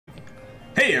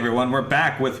Hey everyone, we're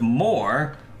back with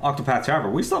more Octopath Traveler.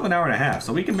 We still have an hour and a half,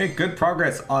 so we can make good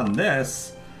progress on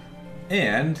this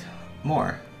and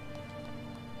more.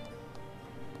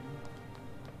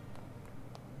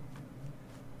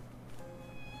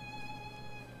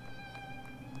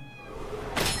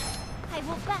 I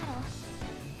will battle.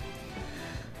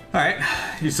 Alright,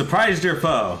 you surprised your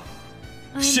foe.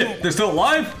 Shit, they're still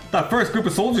alive? That first group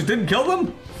of soldiers didn't kill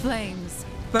them? Flames,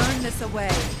 burn this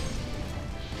away.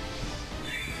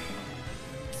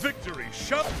 Victory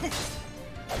shot.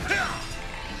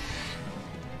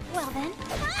 Well then.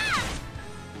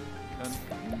 An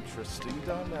interesting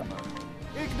dilemma.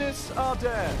 Ignis are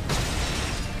dead.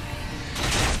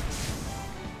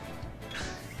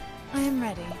 I am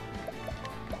ready.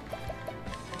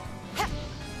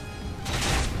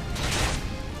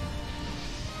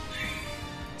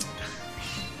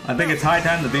 I think it's high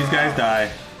time that these guys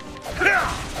die.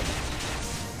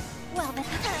 Well then.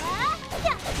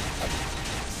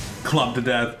 Clubbed to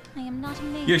death. I am not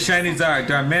amazed. Your shinies are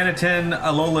Darmanitan,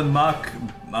 Alolan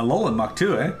Muck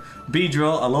too, eh?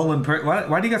 Beedrill, Alolan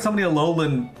why do you got so many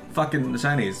Alolan fucking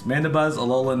shinies? Mandibuzz,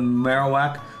 Alolan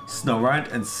Marowak,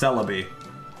 Snorunt, and Celebi.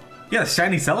 Yeah,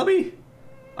 shiny Celebi?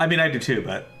 I mean, I do too,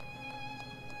 but...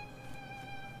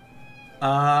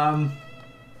 I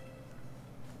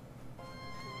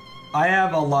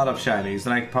have a lot of shinies,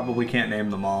 and I probably can't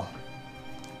name them all.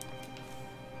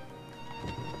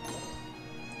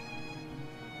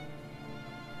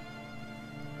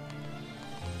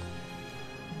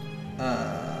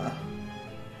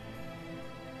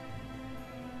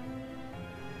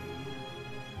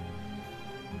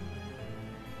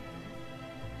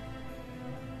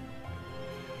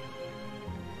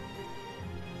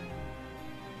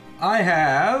 I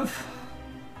have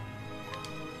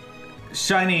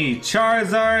shiny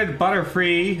Charizard,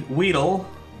 Butterfree, Weedle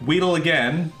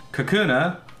again,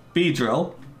 Kakuna,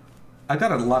 Beedrill. I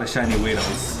got a lot of shiny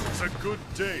Weedles. It's a good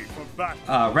day for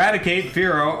battle. Raticate,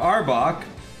 Fearow, Arbok,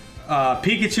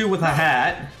 Pikachu with a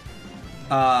hat,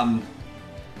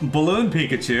 Balloon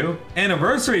Pikachu,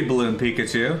 Anniversary Balloon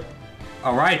Pikachu, a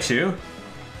Raichu,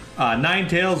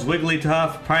 Ninetales,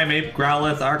 Wigglytuff, Primeape,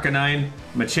 Growlithe, Arcanine,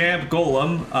 Machamp,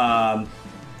 Golem,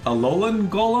 Alolan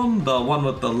Golem, the one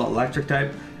with the electric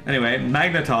type. Anyway,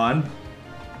 Magneton.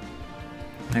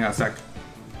 Hang on a sec.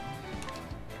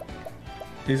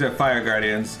 These are Fire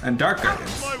Guardians and Dark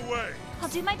Guardians. My way. I'll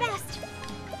do my best.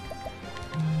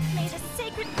 May the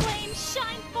sacred flame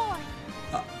shine forth.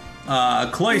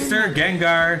 Cloyster,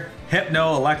 Gengar,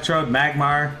 Hypno, Electrode,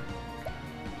 Magmar.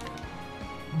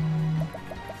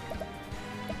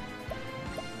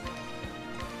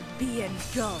 Be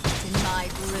engulfed in my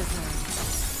blizzard.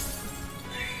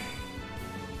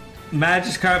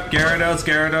 Magikarp, Gyarados,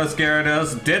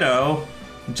 Ditto,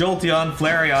 Jolteon,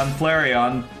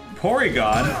 Flareon,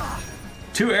 Porygon,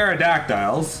 2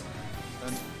 Aerodactyls,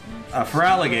 a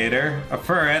Feraligatr, a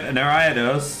Furret, an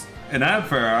Ariados, an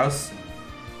Ampharos,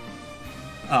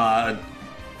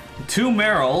 2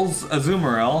 Merrills,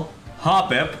 Azumarill,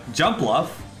 Hoppip, Jumpluff,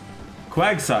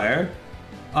 Quagsire,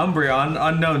 Umbreon,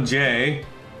 Unknown J,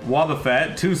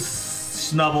 Wobbuffet, 2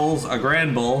 Snubbles, a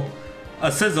Granbull, a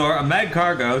Scizor, a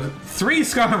Magcargo, 3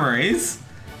 Skarmories,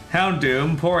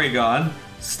 Houndoom, Porygon,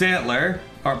 Stantler,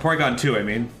 or Porygon 2 I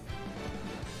mean,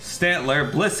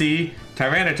 Stantler, Blissey,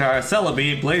 Tyranitar,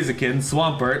 Celebi, Blaziken,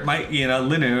 Swampert, Mightyena,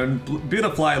 Linoone,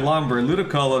 Beautifly, Lombre,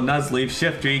 Ludicolo, Nuzleaf,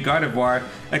 Shiftry, Gardevoir,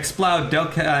 Exploud,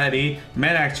 Delcatty,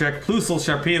 Manectric, Plusle,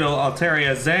 Sharpedo,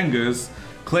 Altaria, Zangoose,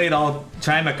 Claydol,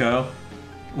 Chimecho,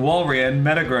 Walrein,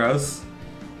 Metagross,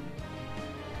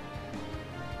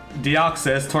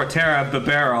 Deoxys, Torterra,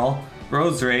 Bibarel,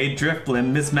 Roserade,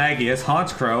 Drifblim, Mismagius,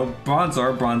 Honchkrow,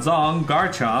 Bronzor, Bronzong,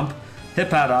 Garchomp,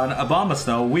 Hippowdon,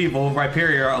 Abomasnow, Weevil,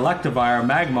 Rhyperior, Electivire,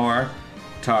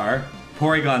 Magmortar,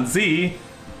 Porygon Z,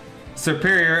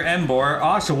 Serperior, Emboar,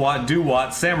 Oshawott,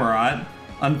 Dewott, Samurott,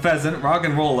 Unpheasant,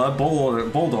 Roggenrola,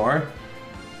 Boldor,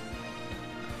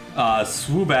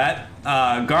 Swoobat,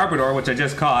 Garbodor, which I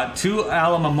just caught, 2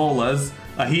 Alamamolas,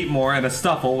 a Heatmore, and a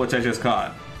Stuffle, which I just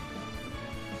caught.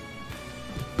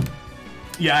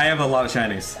 Yeah, I have a lot of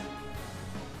shinies.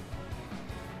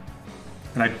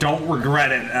 And I don't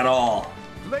regret it at all.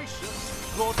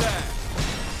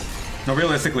 No,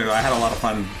 realistically though, I had a lot of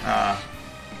fun.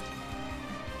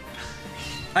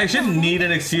 I shouldn't need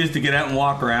an excuse to get out and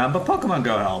walk around, but Pokemon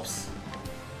Go helps.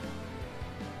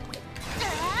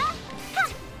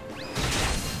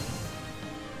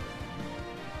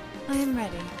 I am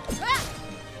ready.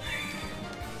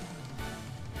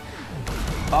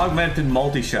 Augmented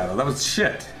Multi-Shadow, that was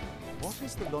shit. What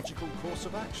is the logical course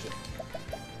of action?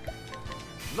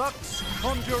 Lux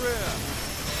Conjurer.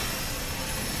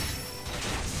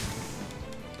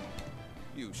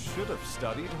 should have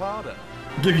studied harder.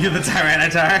 Give you the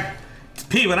Tyranitar.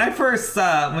 P, when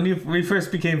we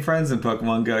first became friends in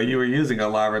Pokemon Go, you were using a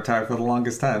Larvitar for the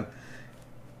longest time.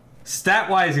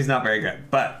 Stat-wise, he's not very good,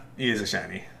 but he is a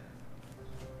shiny.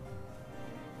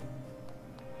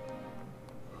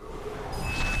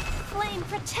 Flame,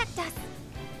 protect us.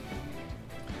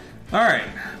 All right,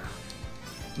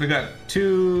 we got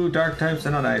 2 dark types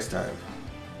and an ice type.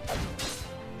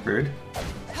 Rude.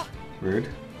 Rude.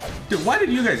 Dude, why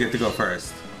did you guys get to go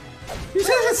first? You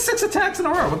said it's 6 attacks in a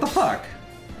row. What the fuck?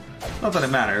 Not that it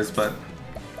matters, but...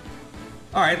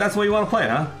 Alright, that's what you want to play,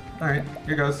 huh? Alright,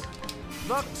 here goes.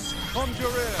 Lux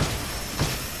Conjurer.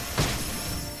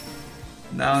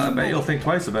 Now, I bet you'll think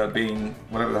twice about being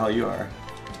whatever the hell you are.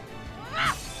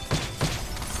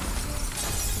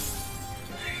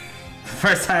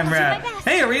 First time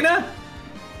hey, Arena!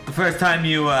 The first time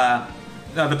you,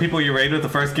 the people you raid with, the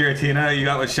first Giratina you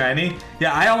got was shiny.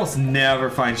 Yeah, I almost never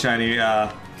find shiny,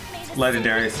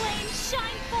 legendaries.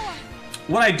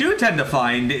 What I do tend to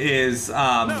find is,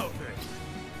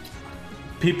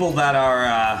 people that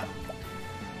are,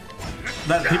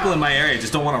 that people in my area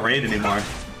just don't want to raid anymore.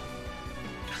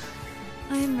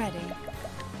 I am ready.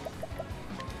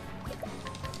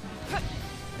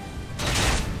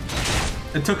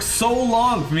 It took so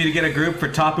long for me to get a group for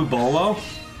Tapu Bolo.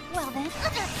 Well then,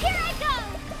 here I go!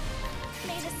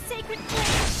 May the sacred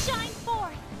flame shine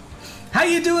forth! How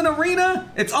you doing,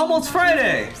 Arena? It's almost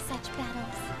Friday! Such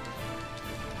battles.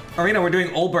 Arena, we're doing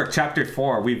Olberic Chapter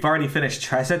 4. We've already finished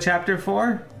Tressa Chapter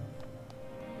 4.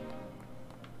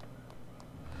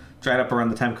 Dried up around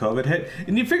the time COVID hit.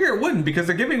 And you figure it wouldn't because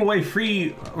they're giving away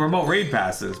free remote raid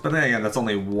passes. But then again, that's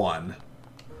only one.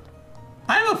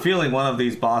 I have a feeling one of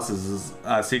these bosses is,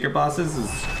 secret bosses is...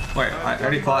 Wait, I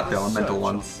already fought the elemental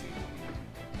ones.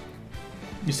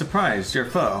 You surprised your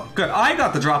foe. Good, I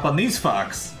got the drop on these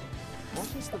fucks. What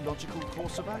is the logical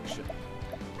course of action?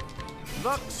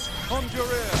 Lux Conjurer.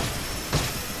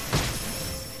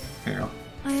 Here you go.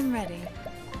 I am ready.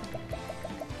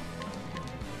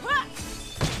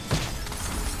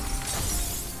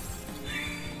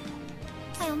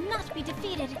 I'll not be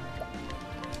defeated.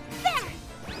 There!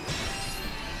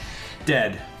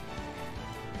 Dead.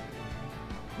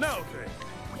 Now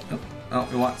then, Oh,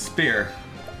 we want spear.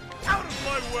 out of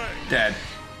my way. Dead.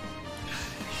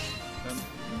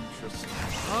 Interesting.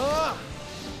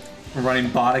 We're running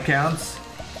bot accounts.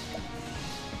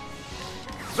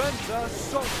 Venta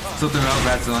Sultan. Something about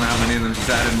bets on how many of them just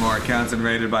added more accounts and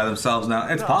rated by themselves now.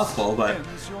 It's possible, but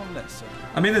Ends your lesson.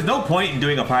 I mean, there's no point in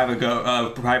doing a private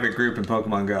private group in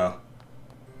Pokemon Go.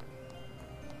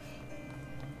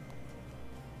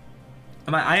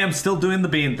 I am still doing the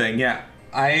bean thing. Yeah,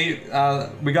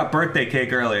 we got birthday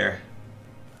cake earlier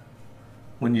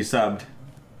when you subbed.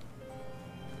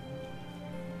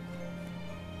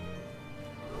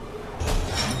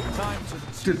 Time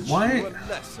to Dude, teach why- you a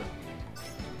lesson.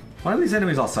 Why do these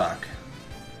enemies all suck?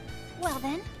 Well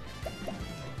then.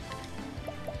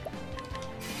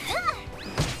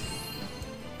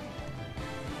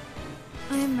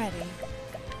 I am ready.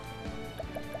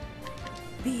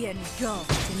 Be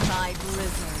engulfed in my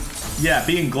blizzard. Yeah,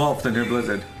 be engulfed in her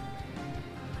blizzard.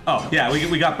 Oh yeah,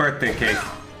 we got birthday cake.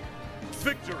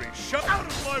 Victory, shut out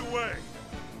of my way.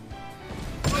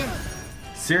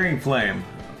 Searing flame.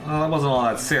 Well, that wasn't all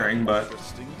that searing, but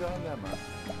Interesting dilemma.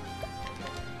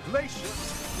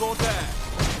 Glacius Lordaire.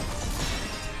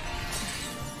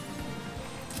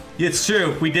 it's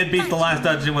true. We did beat the last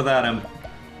dungeon without him.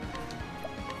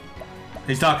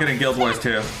 He's talking in Guild Wars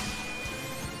 2.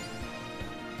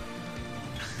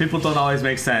 People don't always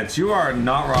make sense. You are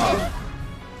not wrong.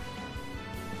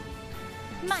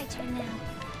 My turn now.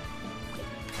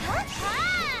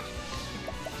 Ha-ha!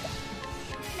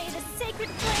 May the sacred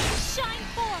flame shine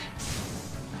forth.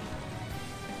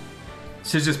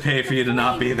 Should just pay for you to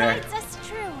not be there. Guides us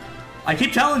true. I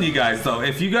keep telling you guys though,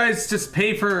 if you guys just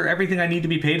pay for everything I need to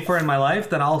be paid for in my life,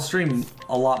 then I'll stream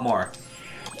a lot more.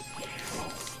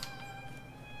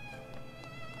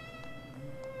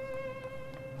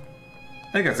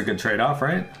 I think that's a good trade-off,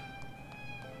 right?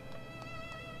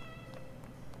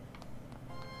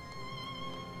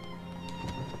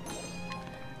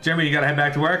 Jeremy, you gotta head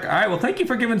back to work? Alright, well thank you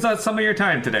for giving us some of your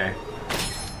time today.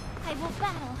 I will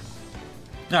battle.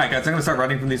 Alright guys, I'm gonna start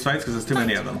running from these fights because there's too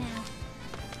many of them. Now.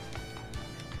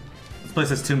 This place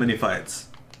has too many fights.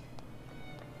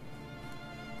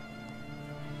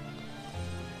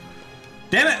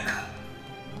 Damn it!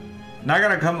 Now I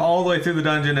gotta come all the way through the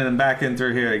dungeon and then back in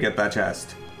through here to get that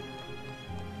chest.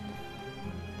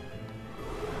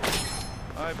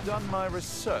 I've done my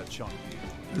research on you.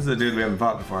 This is a dude we haven't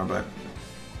fought before, but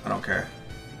I don't care.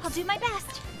 I'll do my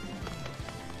best.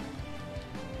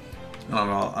 I don't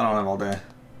know. I don't have all day.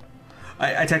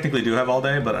 I technically do have all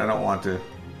day, but I don't want to.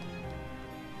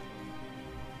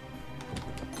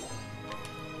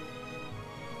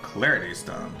 Clarity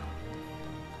Stone.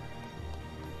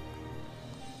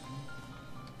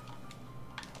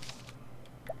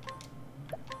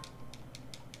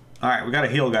 Alright, we gotta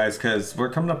heal, guys, because we're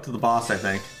coming up to the boss, I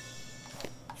think.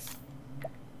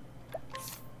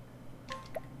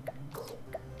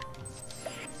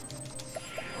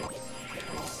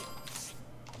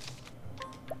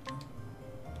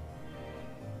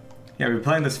 Yeah, we've been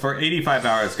playing this for 85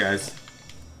 hours, guys.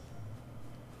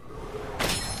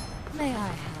 May I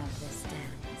have this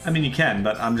dance? I mean, you can,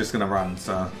 but I'm just gonna run,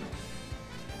 so...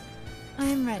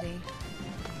 I'm ready.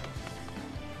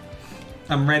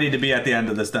 I'm ready to be at the end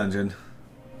of this dungeon.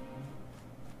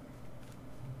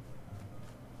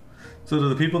 So do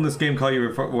the people in this game call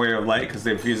you Warrior of Light because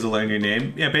they refuse to learn your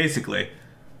name? Yeah, basically.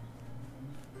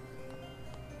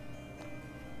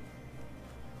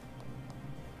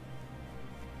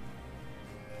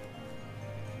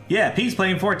 Yeah, Peace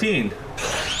playing 14.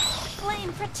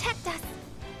 Flame, protect us.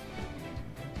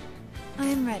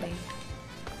 I'm ready.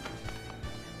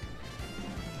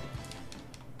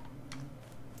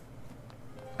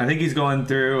 I think he's going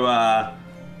through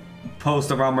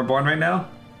post of Realm Reborn right now.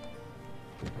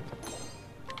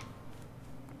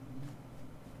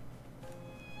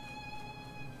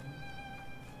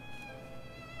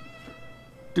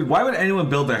 Dude, why would anyone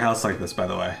build their house like this, by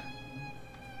the way?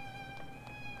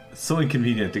 It's so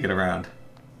inconvenient to get around.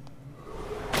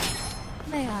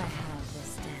 May I have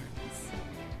this dance?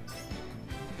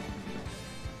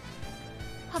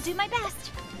 I'll do my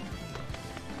best.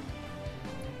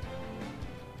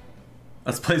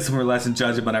 Let's play some more less and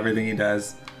judge him on everything he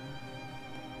does.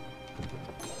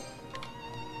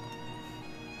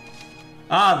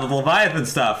 Ah, the Leviathan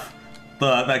stuff.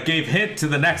 That gave hint to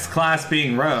the next class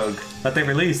being Rogue that they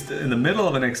released in the middle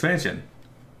of an expansion.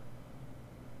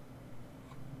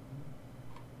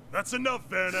 That's enough,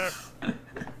 Werner.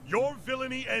 Your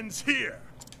villainy ends here.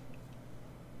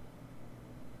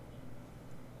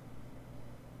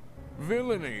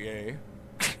 Villainy, eh?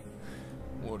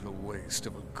 What a waste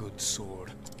of a good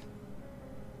sword.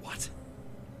 What?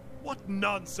 What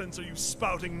nonsense are you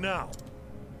spouting now?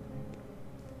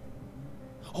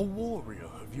 A warrior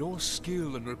of your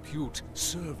skill and repute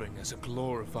serving as a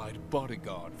glorified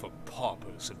bodyguard for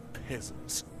paupers and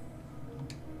peasants.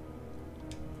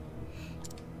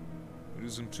 It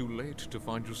isn't too late to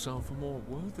find yourself a more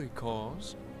worthy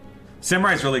cause.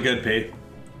 Samurai's really good, P.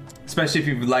 Especially if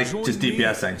you like Join just me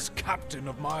DPSing. as captain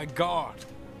of my guard.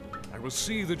 I will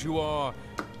see that you are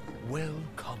well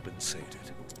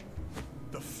compensated.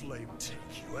 The flame take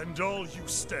you and all you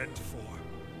stand for.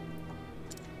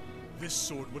 This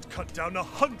sword would cut down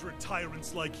 100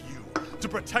 tyrants like you to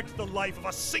protect the life of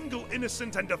a single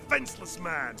innocent and defenseless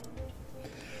man.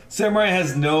 Samurai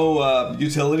has no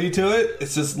utility to it.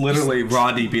 It's just literally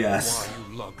raw DPS. Why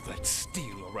you lug that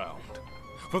steel around?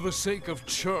 For the sake of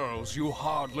churls you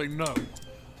hardly know.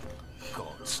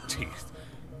 God's teeth.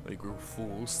 They grew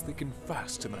fools thick and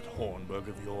fast in that Hornburg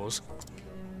of yours.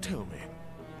 Tell me,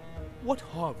 what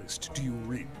harvest do you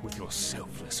reap with your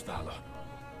selfless valor?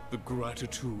 The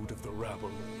gratitude of the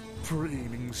rabble,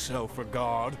 preening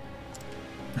self-regard?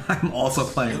 I'm also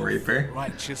playing Reaper.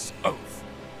 Righteous oath.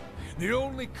 The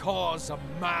only cause a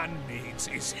man needs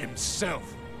is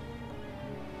himself.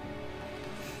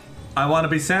 I want to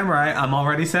be Samurai. I'm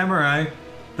already Samurai.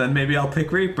 Then maybe I'll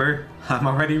pick Reaper. I'm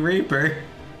already Reaper.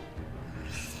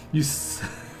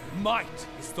 Might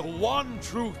is the one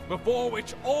truth before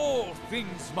which all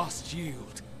things must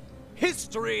yield.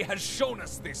 History has shown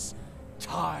us this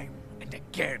time and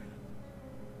again.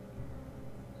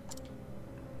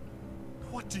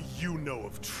 What do you know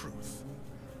of truth?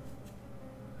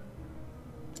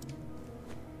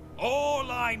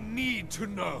 All I need to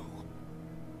know.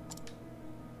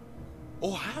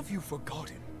 Or have you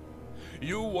forgotten?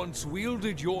 You once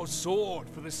wielded your sword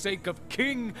for the sake of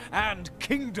king and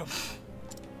kingdom.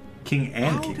 King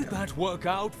and How Kingdom. did that work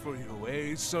out for you,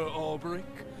 eh, Sir Olberic?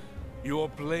 Your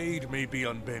blade may be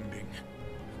unbending,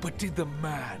 but did the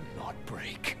man not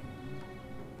break?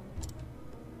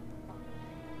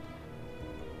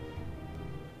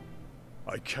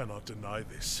 I cannot deny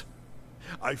this.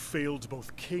 I failed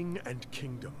both king and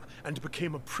kingdom, and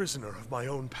became a prisoner of my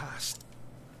own past.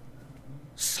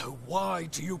 So why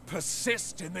do you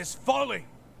persist in this folly?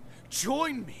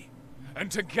 Join me, and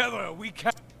together we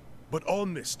can... But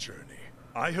on this journey,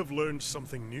 I have learned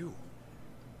something new.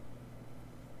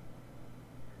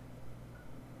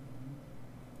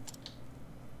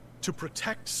 To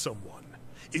protect someone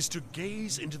is to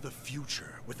gaze into the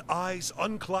future with eyes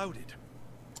unclouded.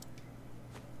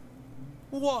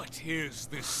 What is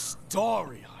this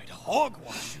starry-eyed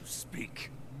hogwash you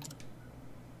speak?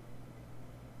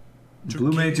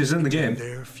 Blue Mage is in the game.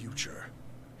 Their future,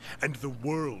 and the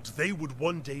world they would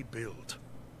one day build.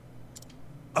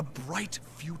 A bright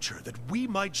future that we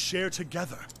might share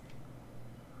together.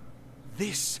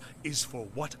 This is for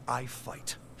what I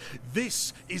fight.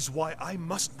 This is why I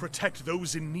must protect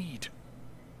those in need.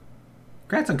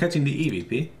 Congrats on catching the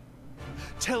EVP.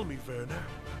 Tell me, Werner,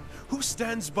 who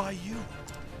stands by you?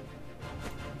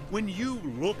 When you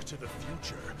look to the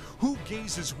future, who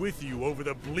gazes with you over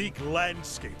the bleak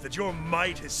landscape that your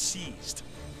might has seized?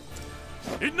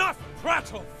 Enough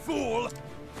prattle, fool!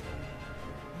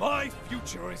 My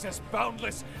future is as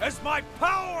boundless as my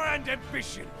power and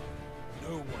ambition.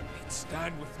 No one can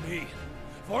stand with me,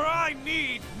 for I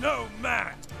need no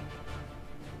man.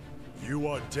 You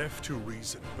are deaf to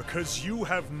reason because you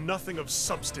have nothing of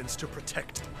substance to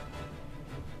protect.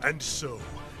 And so,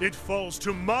 it falls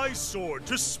to my sword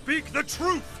to speak the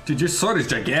truth. Dude, your sword is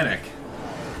gigantic.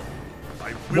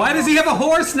 Why does he have a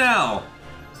horse now?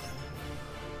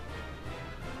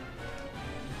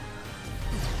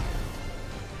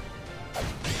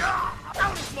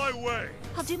 Out of my way!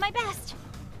 I'll do my best.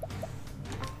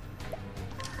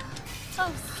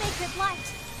 Oh, sacred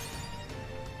light.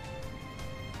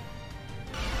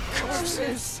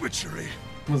 Curses! Witchery!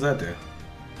 What does that do?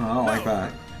 Oh, I don't like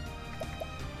that.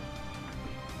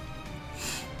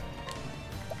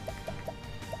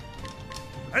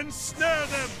 Ensnare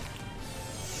them!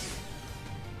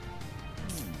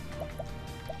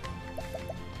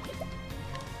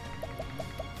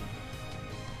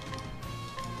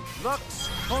 Lux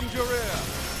Conjurer!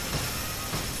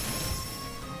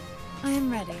 I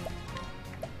am ready.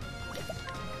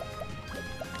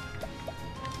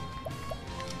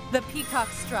 The peacock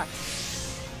strut.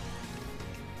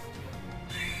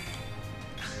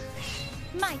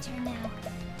 My turn now.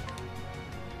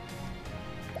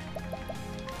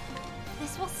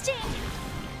 This will sting.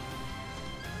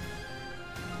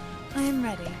 I am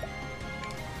ready.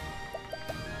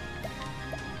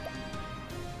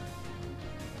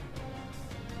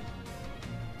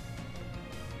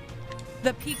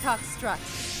 The peacock strut.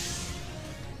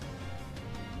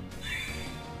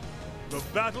 The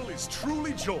battle is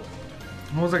truly joined.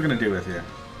 What was I gonna do with you?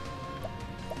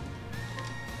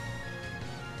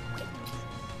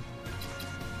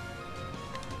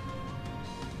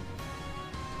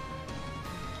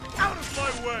 Out of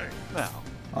my way! Now,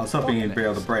 I was hoping you'd be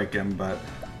able to break him, but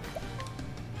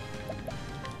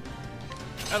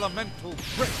elemental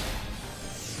break.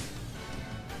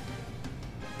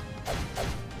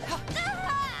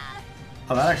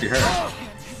 oh, that actually hurt.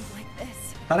 Like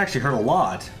this. That actually hurt a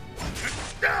lot.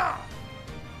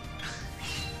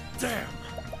 Damn!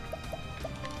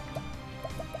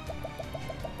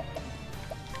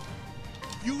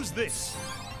 Use this!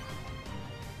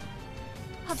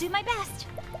 I'll do my best.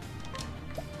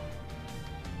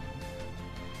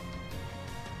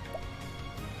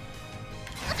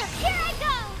 Here I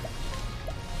go!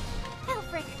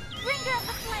 Olberic, bringer of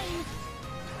the flame.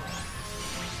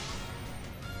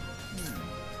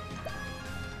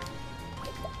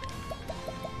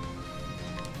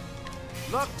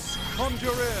 Lux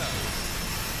Conjurer!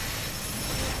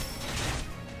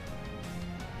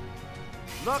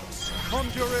 Lux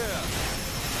Conjurer!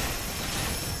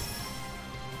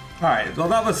 Alright, well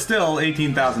that was still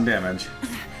 18,000 damage.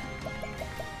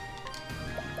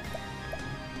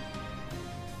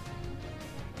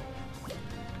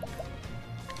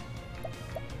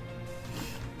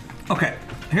 Okay,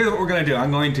 here's what we're gonna do.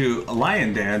 I'm going to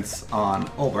Lion Dance on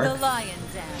The Olberic lion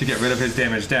dance. to get rid of his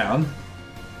damage down.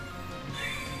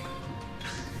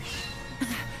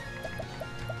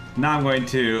 Now I'm going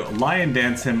to Lion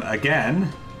Dance him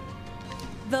again.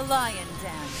 The lion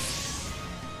dance.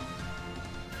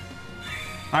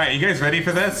 Alright, you guys ready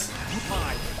for this?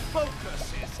 My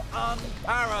focus is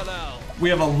unparalleled! We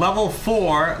have a level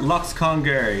 4 Lux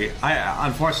Conjurer. I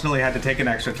unfortunately had to take an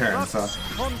extra turn, so. Lux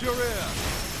Conjurer!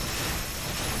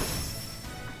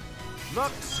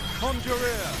 Lux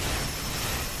Conjurer!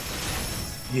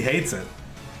 He hates it.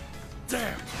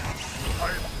 Damn!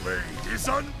 My blade is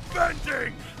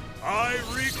unbending! I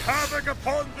wreak havoc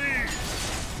upon thee!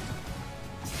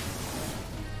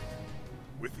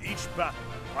 With each battle,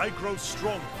 I grow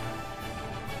stronger.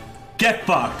 Get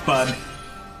fucked, bud.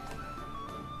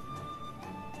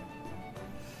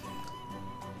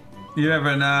 You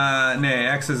never, nay,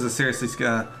 X is a seriously,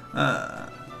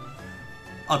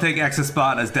 I'll take X's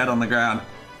spot as dead on the ground.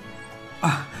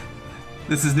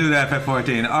 This is new to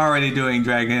FF14, already doing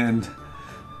Dragoon.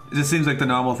 It just seems like the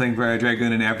normal thing for a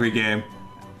Dragoon in every game.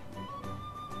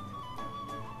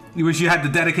 You wish you had the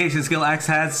dedication skill X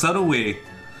has? So do we.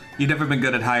 You've never been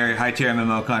good at high tier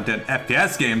MMO content.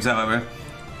 FPS games, however.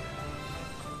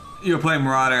 You were playing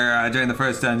Marauder during the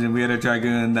first dungeon. We had a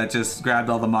Dragoon that just grabbed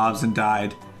all the mobs and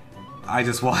died. I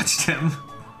just watched him.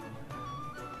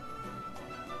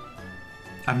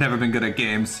 I've never been good at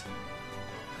games.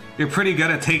 You're pretty good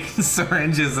at taking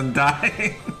syringes and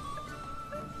dying.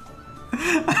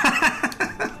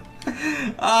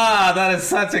 Ah, that is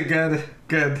such a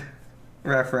good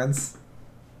reference.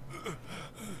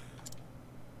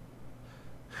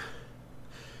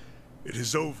 It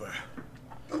is over.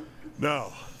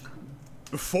 Now,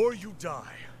 before you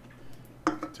die,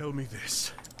 tell me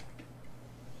this.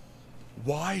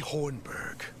 Why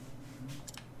Hornburg?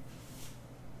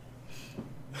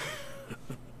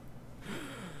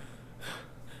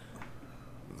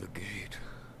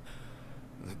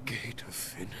 The gate of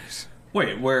Finis.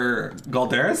 Wait, where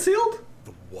Galdera sealed?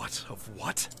 The what of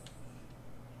what?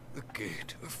 The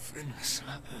gate of Finis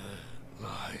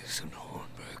lies in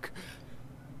Hornburg.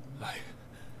 I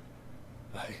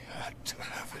had to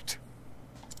have it.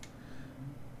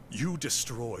 You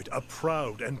destroyed a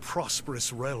proud and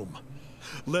prosperous realm,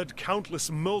 led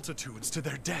countless multitudes to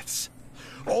their deaths,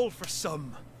 all for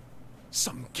some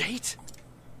gate?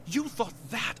 You thought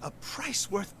that a price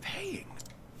worth paying?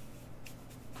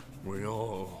 We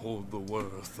all hold the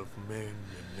worth of men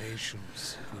and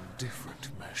nations in different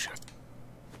measure.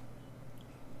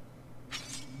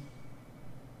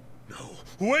 No,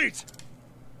 wait!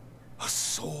 A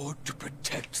sword to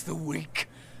protect the weak.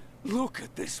 Look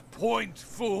at this point,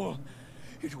 fool.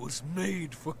 It was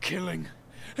made for killing,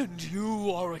 and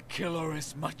you are a killer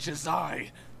as much as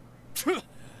I.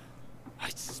 I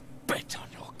spit on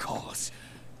your cause,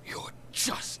 your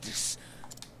justice.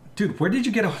 Dude, where did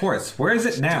you get a horse? Where is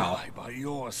it now? Die by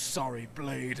your sorry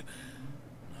blade.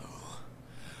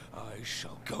 No, I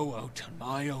shall go out on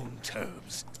my own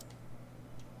terms.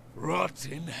 Rot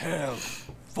in hell,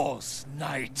 false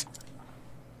knight.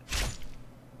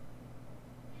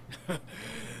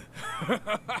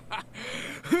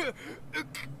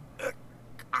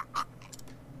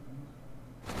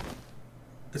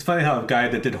 It's funny how a guy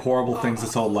that did horrible things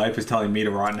his whole life is telling me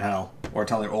to rot in hell. Or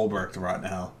telling Olberic to rot in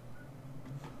hell.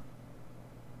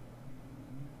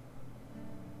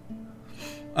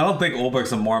 I don't think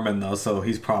Olberic's a Mormon though, so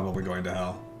he's probably going to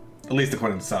hell. At least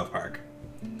according to South Park.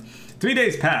 3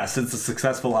 days passed since the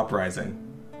successful uprising.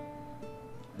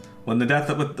 With the death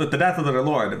of their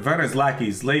lord, Werner's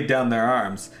lackeys laid down their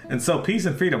arms, and so peace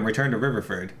and freedom returned to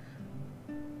Riverford.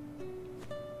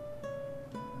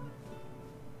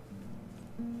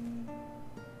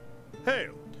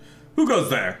 Hail! Who goes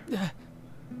there?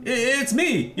 It's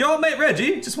me, your old mate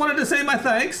Reggie. Just wanted to say my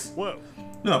thanks. Well,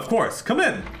 No, of course. Come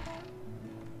in.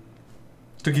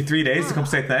 Took you 3 days to come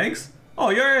say thanks? Oh,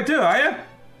 you're here too, are you?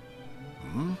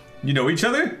 You know each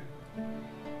other?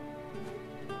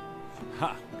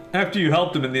 ha! After you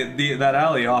helped him in that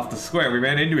alley off the square, we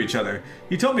ran into each other.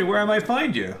 He told me where I might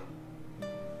find you.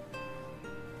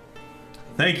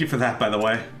 Thank you for that, by the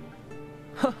way.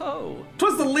 Oh,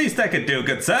 'Twas the least I could do,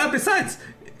 good sir. Besides,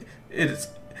 it's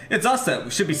us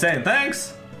that should be saying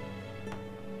thanks.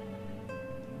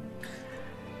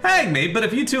 Hang me, but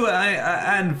if you two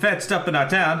hadn't fetched up in our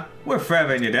town, we're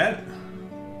forever in your debt.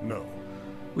 No.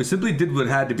 We simply did what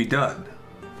had to be done.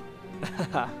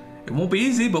 It won't be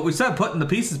easy, but we started putting the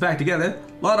pieces back together.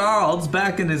 Lord Arald's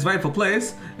back in his rightful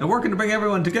place, and working to bring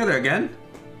everyone together again.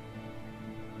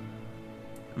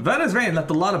 Werner's reign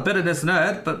left a lot of bitterness and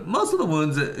hurt, but most of the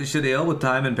wounds should heal with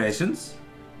time and patience.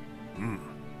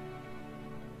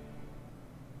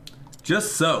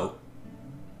 Just so.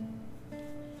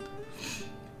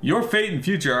 Your fate and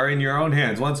future are in your own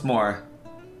hands once more.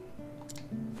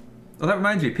 Oh, that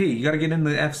reminds me, P, you gotta get into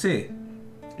the FC.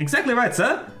 Exactly right,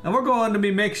 sir. And we're going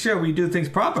to make sure we do things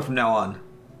proper from now on.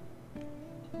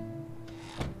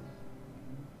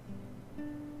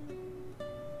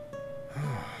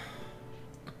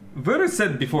 Werner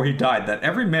said before he died that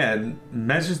every man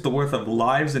measures the worth of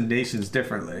lives and nations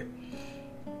differently.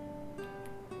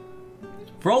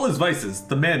 For all his vices,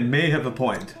 the man may have a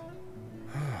point.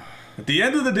 At the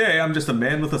end of the day, I'm just a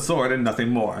man with a sword and nothing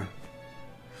more.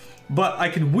 But I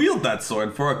can wield that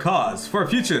sword for a cause, for a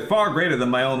future far greater than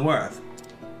my own worth.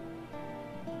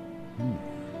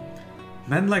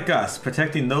 Men like us,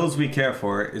 protecting those we care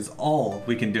for, is all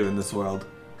we can do in this world.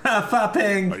 Ha,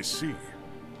 fapping! I see.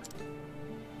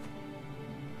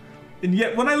 And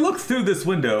yet, when I look through this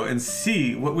window and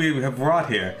see what we have wrought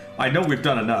here, I know we've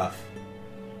done enough.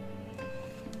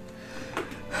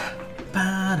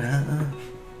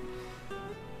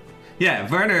 Yeah,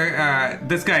 Werner,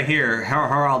 this guy here,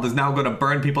 Harald, is now going to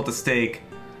burn people to stake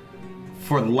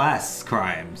for less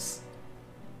crimes.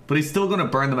 But he's still gonna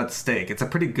burn them at the stake. It's a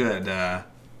pretty good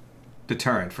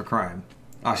deterrent for crime.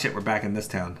 Oh shit, we're back in this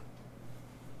town.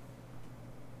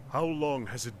 How long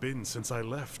has it been since I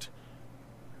left?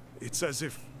 It's as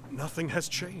if nothing has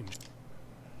changed.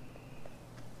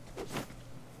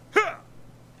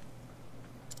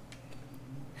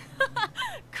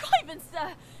 Criven,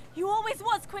 sir! You always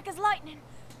was quick as lightning.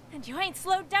 And you ain't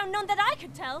slowed down none that I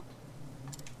could tell.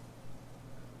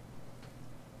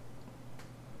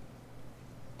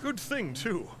 Good thing,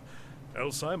 too.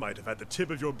 Else I might have had the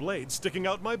tip of your blade sticking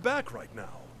out my back right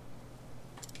now.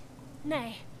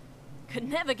 Nay, could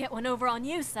never get one over on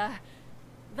you, sir.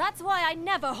 That's why I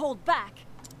never hold back.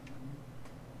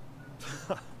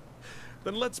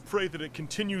 Then let's pray that it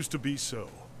continues to be so.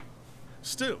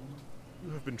 Still,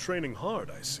 you have been training hard,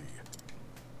 I see.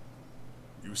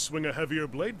 You swing a heavier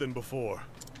blade than before.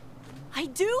 I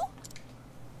do?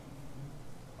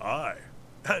 Aye,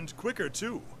 and quicker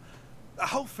too.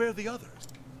 How fare the others?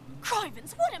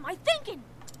 Crivens, what am I thinking?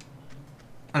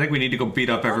 I think we need to go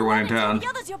beat up everyone in town. The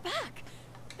others, you're back.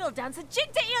 They'll dance a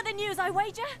jig to hear the news, I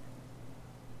wager.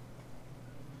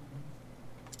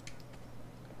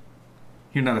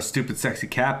 You're not a stupid sexy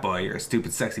cat boy, you're a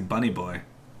stupid sexy bunny boy.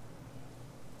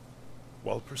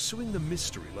 While pursuing the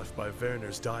mystery left by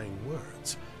Werner's dying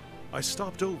words, I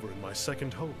stopped over in my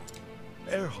second home.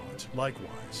 Erhardt,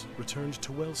 likewise, returned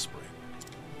to Wellspring.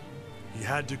 He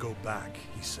had to go back,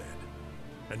 he said,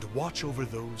 and watch over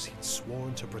those he'd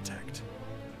sworn to protect.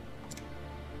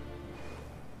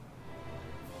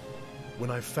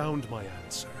 When I found my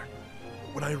answer,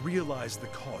 when I realized the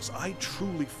cause I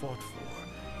truly fought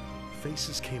for,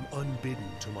 faces came unbidden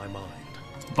to my mind.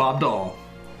 Bob Dole.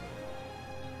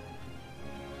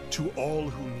 To all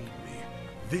who need me,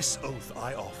 this oath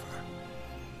I offer.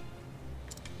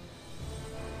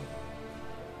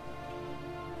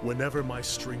 Whenever my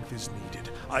strength is needed,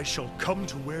 I shall come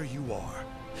to where you are,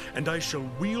 and I shall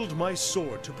wield my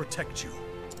sword to protect you.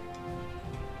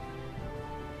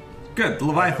 Good, the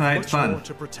Leviathanite's much fun. more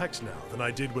to protect now than I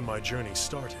did when my journey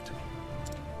started.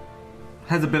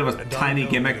 Has a bit of a And tiny I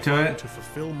know gimmick that to if I'm it to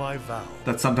fulfill my vow,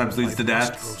 that sometimes leads to I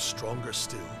must deaths. grow stronger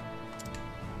still.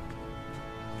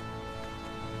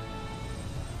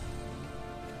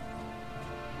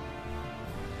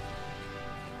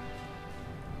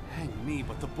 Hang me,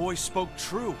 but the boy spoke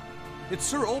true. It's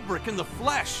Sir Olberic in the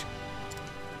flesh.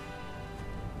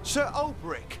 Sir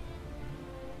Olberic!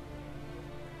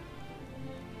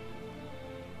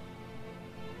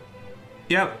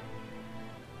 Yep.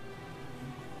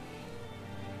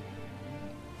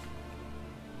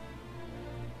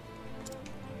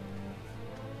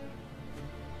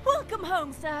 Welcome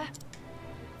home, sir.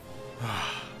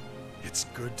 It's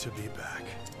good to be back.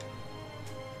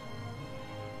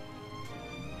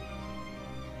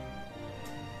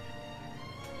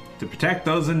 To protect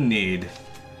those in need.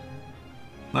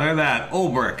 Look at that,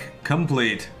 Olberic,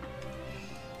 complete.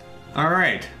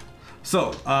 Alright.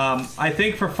 So, I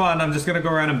think for fun, I'm just gonna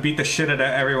go around and beat the shit out of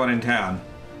everyone in town.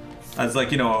 As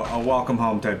like, you know, a welcome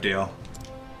home type deal.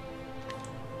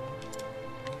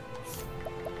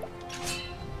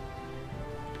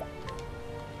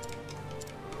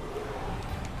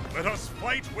 Let us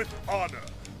fight with honor.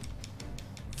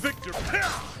 Victor.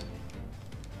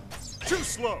 Too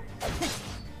slow.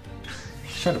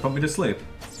 Trying to put me to sleep.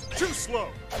 Too slow.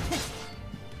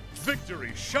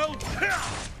 Victory shall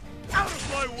out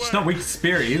of my way. She's not weak to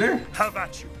spear either. Have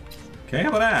at you. Okay, how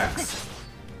about axe?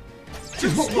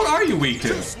 Jeez, what are you weak Too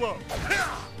to? slow.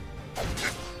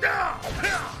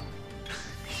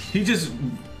 He just...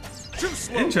 Too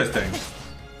slow. Interesting.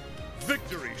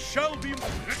 Victory shall be.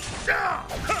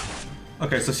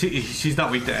 Okay, so she's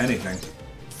not weak to anything.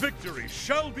 Victory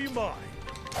shall be mine.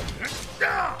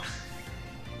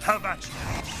 Have at you.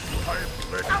 I am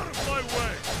out of my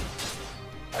way.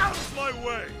 Out of my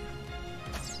way.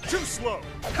 Too slow.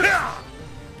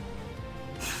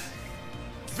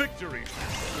 Victory.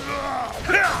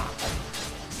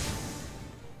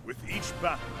 With each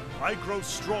battle, I grow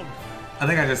stronger. I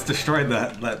think I just destroyed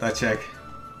that chick.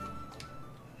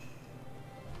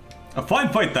 A fine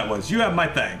fight that was. You have my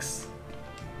thanks.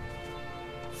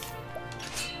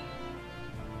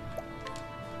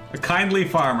 A kindly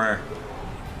farmer.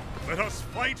 Let us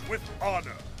fight with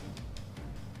honor.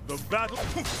 The battle.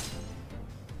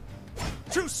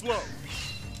 Too slow.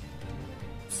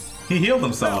 He healed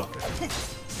himself.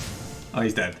 Oh,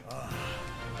 he's dead.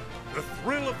 The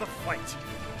thrill of the fight.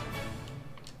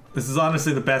 This is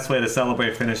honestly the best way to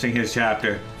celebrate finishing his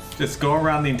chapter. Just go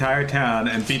around the entire town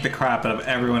and beat the crap out of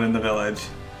everyone in the village.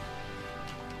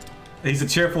 He's a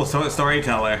cheerful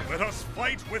storyteller. Let us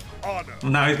fight with honor.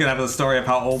 Now he's gonna have the story of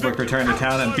how Olberic returned to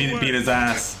town and beat his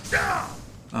ass.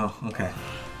 Oh, okay.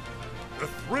 The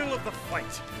thrill of the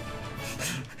fight.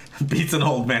 Beats an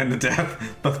old man to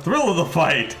death. The thrill of the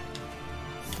fight.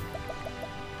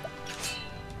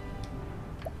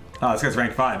 Oh, this guy's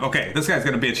rank 5. Okay, this guy's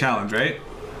gonna be a challenge, right?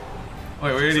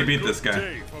 Wait, we already beat this guy.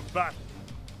 Day for battle.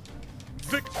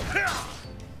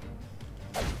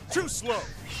 Too slow.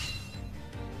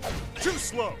 Too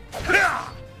slow.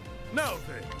 Now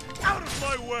then, out of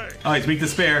my way. Oh, he's weak to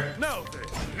spare. Now then,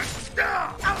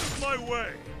 out of my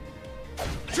way.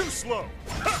 Too slow.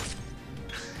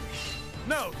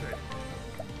 Now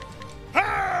then.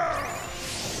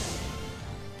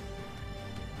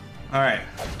 Alright.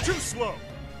 Too slow.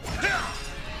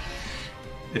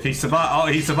 If he survived, oh,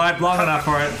 he survived long enough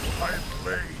for it. My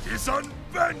blade is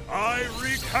unbent. I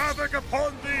wreak havoc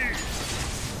upon thee.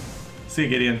 See you,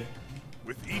 Gideon.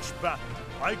 With each battle,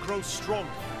 I grow stronger.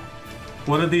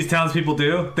 What did these townspeople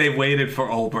do? They waited for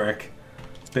Olberic.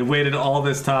 They waited all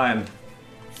this time.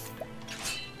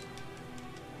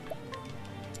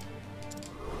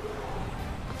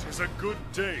 Tis a good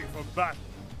day for battle.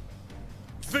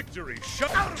 Victory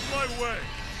shut out of my way.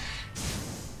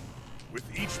 With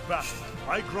each battle,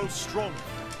 I grow stronger.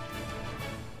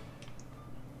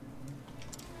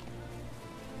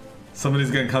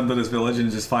 Somebody's gonna come to this village and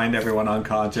just find everyone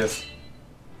unconscious.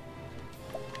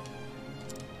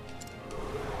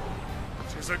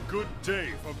 Tis a good day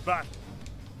for battle.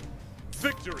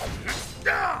 Victory.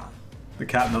 The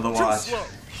captain of the Too watch. slow.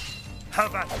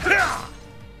 Have at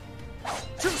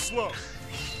Too slow.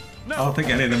 I don't think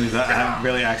any of them have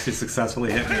really actually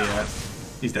successfully hit me yet.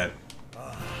 He's dead.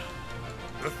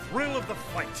 The thrill of the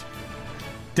fight.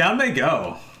 Down they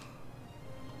go.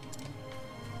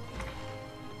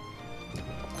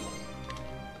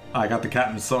 Oh, I got the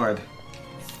captain's sword.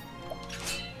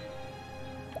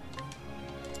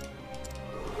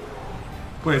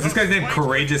 Wait, is this guy's name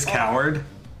Courageous Coward?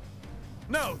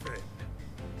 Now then.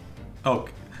 Oh,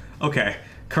 okay.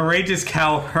 Courageous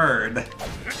Cowherd.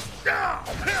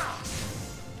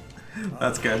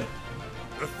 That's good.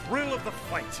 The thrill of the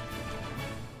fight.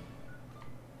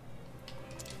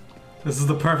 This is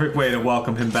the perfect way to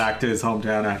welcome him back to his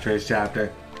hometown after his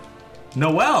chapter.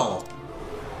 Noel!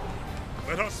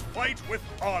 Let us fight with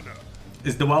honor.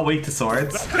 Is Noel weak to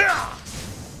swords?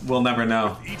 We'll never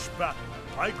know. Each battle,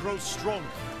 I grow stronger.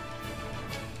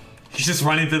 He's just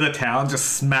running through the town,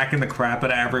 just smacking the crap out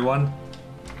of everyone.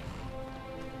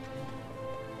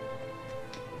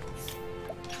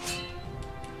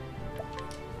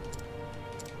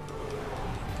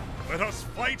 Let us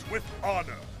fight with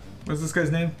honor. What's this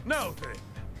guy's name? Now then.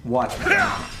 Watchman.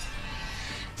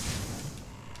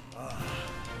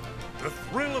 The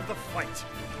thrill of the fight.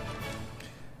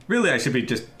 Really, I should be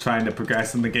just trying to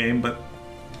progress in the game, but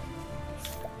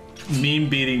meme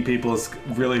beating people is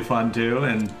really fun too,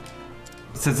 and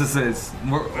since this is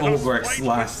Olberic's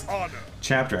last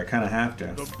chapter, I kind of have to.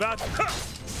 The battle.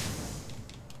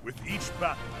 With each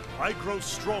battle, I grow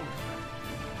stronger.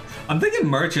 I'm thinking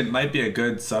Merchant might be a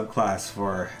good subclass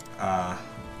for,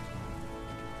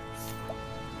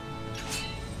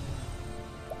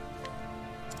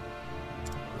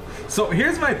 So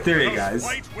here's my theory, guys.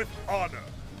 Fight with honor.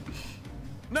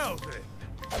 Now then.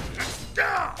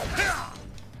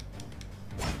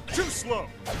 Too slow.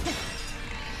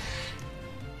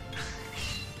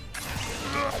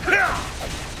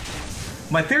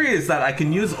 My theory is that I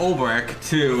can use Olberic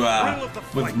to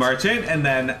with Merchant, and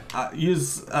then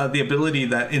use the ability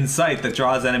that Insight that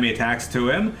draws enemy attacks to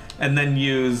him, and then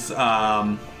use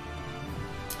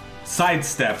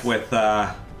Sidestep with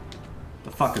the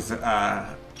fuck is it?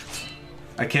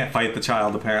 I can't fight the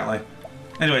child apparently.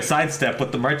 Anyway, Sidestep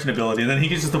with the Merchant ability, and then he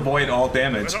can just avoid all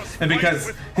damage, and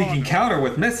because he can counter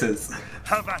with misses,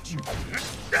 Have at you.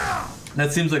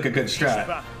 that seems like a good strat.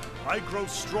 Battle, I grow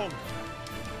stronger.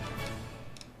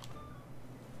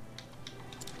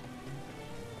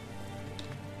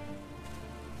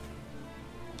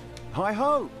 Hi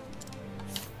ho!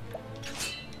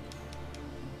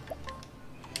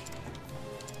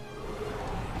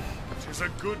 Tis a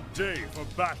good day for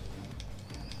battle.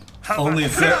 Only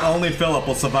Philip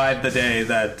will survive the day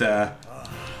that. The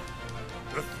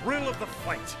thrill of the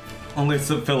fight. Only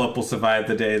Philip will survive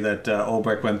the day that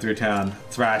Olberic went through town,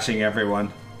 thrashing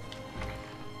everyone.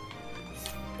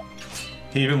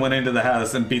 He even went into the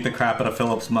house and beat the crap out of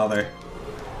Philip's mother.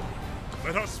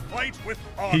 Let us fight with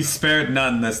honor. He spared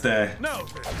none this day. Now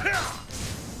then.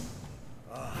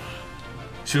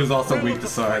 She was also weak to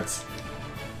swords.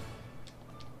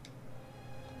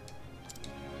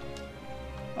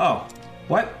 Oh,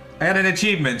 what? I got an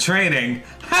achievement, training.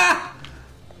 Ha!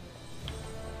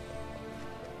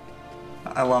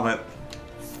 I love it.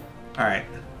 Alright.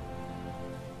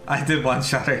 I did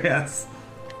one-shot her, yes.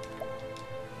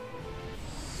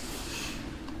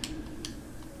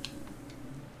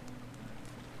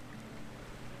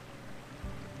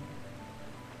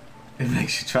 It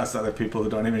makes you trust other people who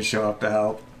don't even show up to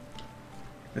help.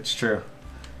 It's true.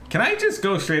 Can I just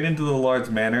go straight into the Lord's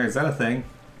Manor? Is that a thing?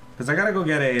 Because I gotta go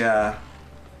get a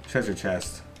treasure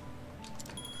chest.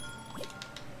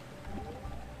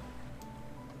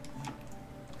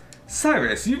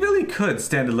 Cyrus, you really could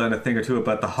stand to learn a thing or two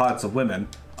about the hearts of women.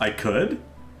 I could?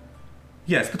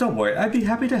 Yes, but don't worry, I'd be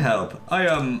happy to help. I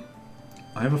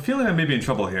have a feeling I may be in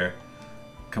trouble here.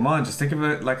 Come on, just think of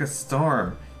it like a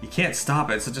storm. You can't stop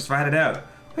it, so just ride it out.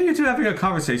 Are you two having a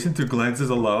conversation through glances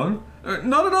alone?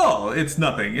 Not at all, it's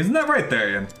nothing. Isn't that right,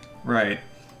 Therian? Right.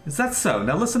 Is that so?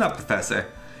 Now listen up, Professor.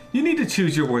 You need to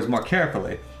choose your words more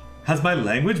carefully. Has my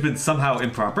language been somehow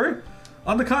improper?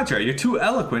 On the contrary, you're too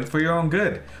eloquent for your own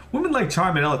good. Women like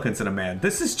charm and eloquence in a man.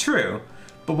 This is true.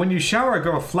 But when you shower a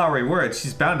girl with flowery words,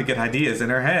 she's bound to get ideas in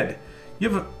her head. You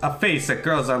have a face that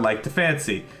girls are like to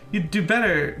fancy. You'd do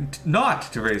better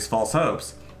not to raise false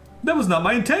hopes. That was not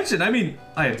my intention. I mean,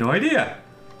 I had no idea.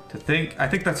 I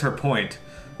think that's her point.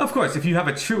 Of course, if you have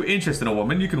a true interest in a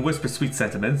woman, you can whisper sweet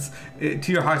sentiments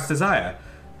to your heart's desire.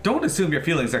 Don't assume your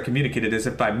feelings are communicated as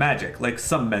if by magic, like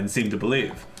some men seem to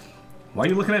believe. Why are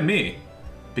you looking at me?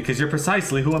 Because you're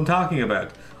precisely who I'm talking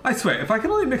about. I swear, if I could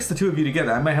only mix the two of you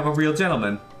together, I might have a real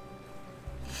gentleman.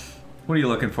 What are you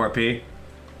looking for, P?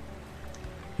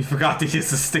 You forgot to use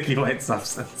the sticky white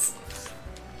substance.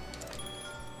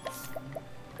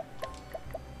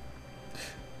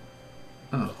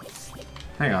 Oh.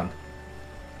 Hang on.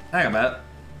 Hang on, Matt.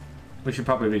 We should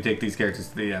probably take these characters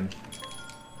to the end.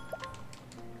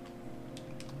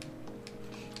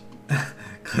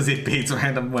 Because he beats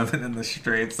random women in the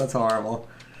streets. That's horrible.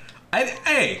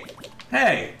 Hey!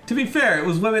 To be fair, it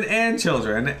was women and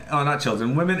children. Oh, not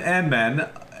children. Women and men.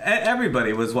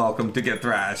 Everybody was welcome to get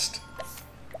thrashed.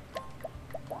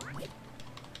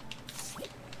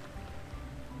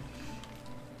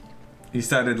 He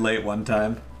started late one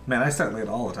time. Man, I start late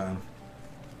all the time.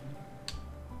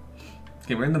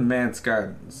 Okay, we're in the man's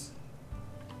gardens.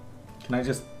 Can I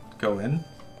just go in?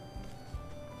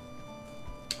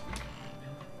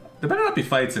 There better not be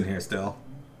fights in here still,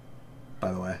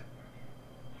 by the way.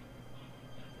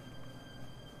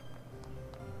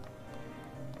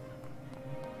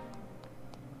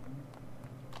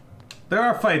 There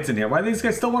are fights in here. Why do these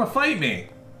guys still want to fight me?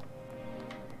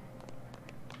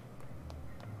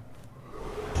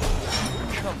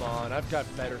 Come on, I've got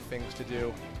better things to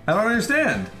do. I don't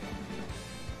understand.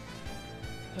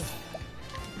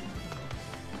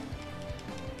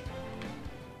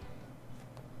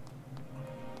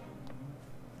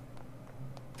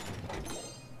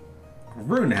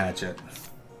 Rune hatchet.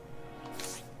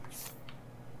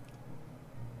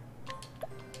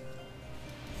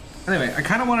 Anyway, I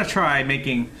kind of want to try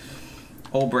making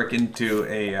Olberic into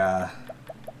a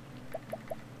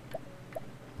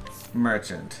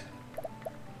merchant.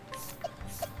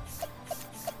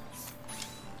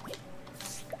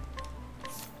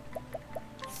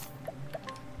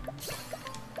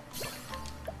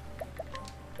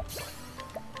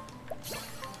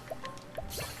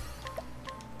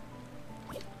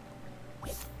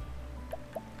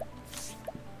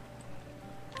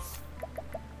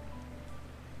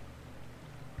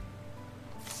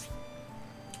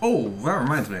 Oh, that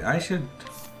reminds me. I should...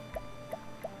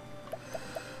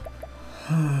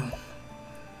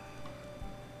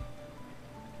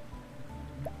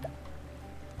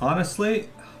 Honestly,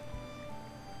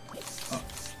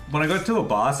 when I go to a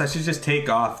boss, I should just take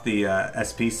off the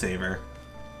SP saver.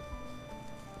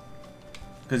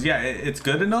 Because, yeah, it's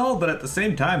good and all, but at the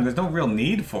same time, there's no real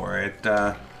need for it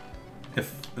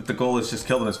if the goal is just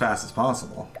kill them as fast as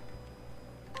possible.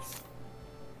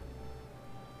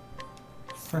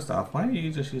 First off, why are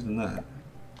you just using that?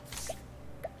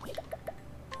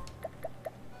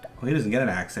 Oh, he doesn't get an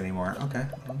axe anymore. Okay,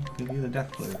 I'll give you the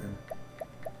death blade then.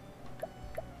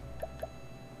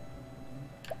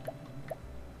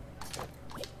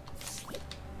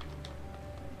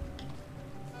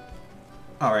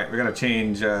 Alright, we gotta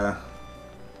change,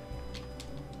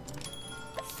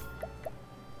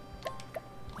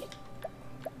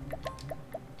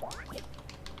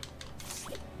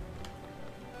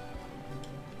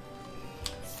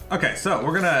 Okay, so what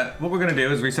we're gonna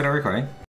do is reset our recording.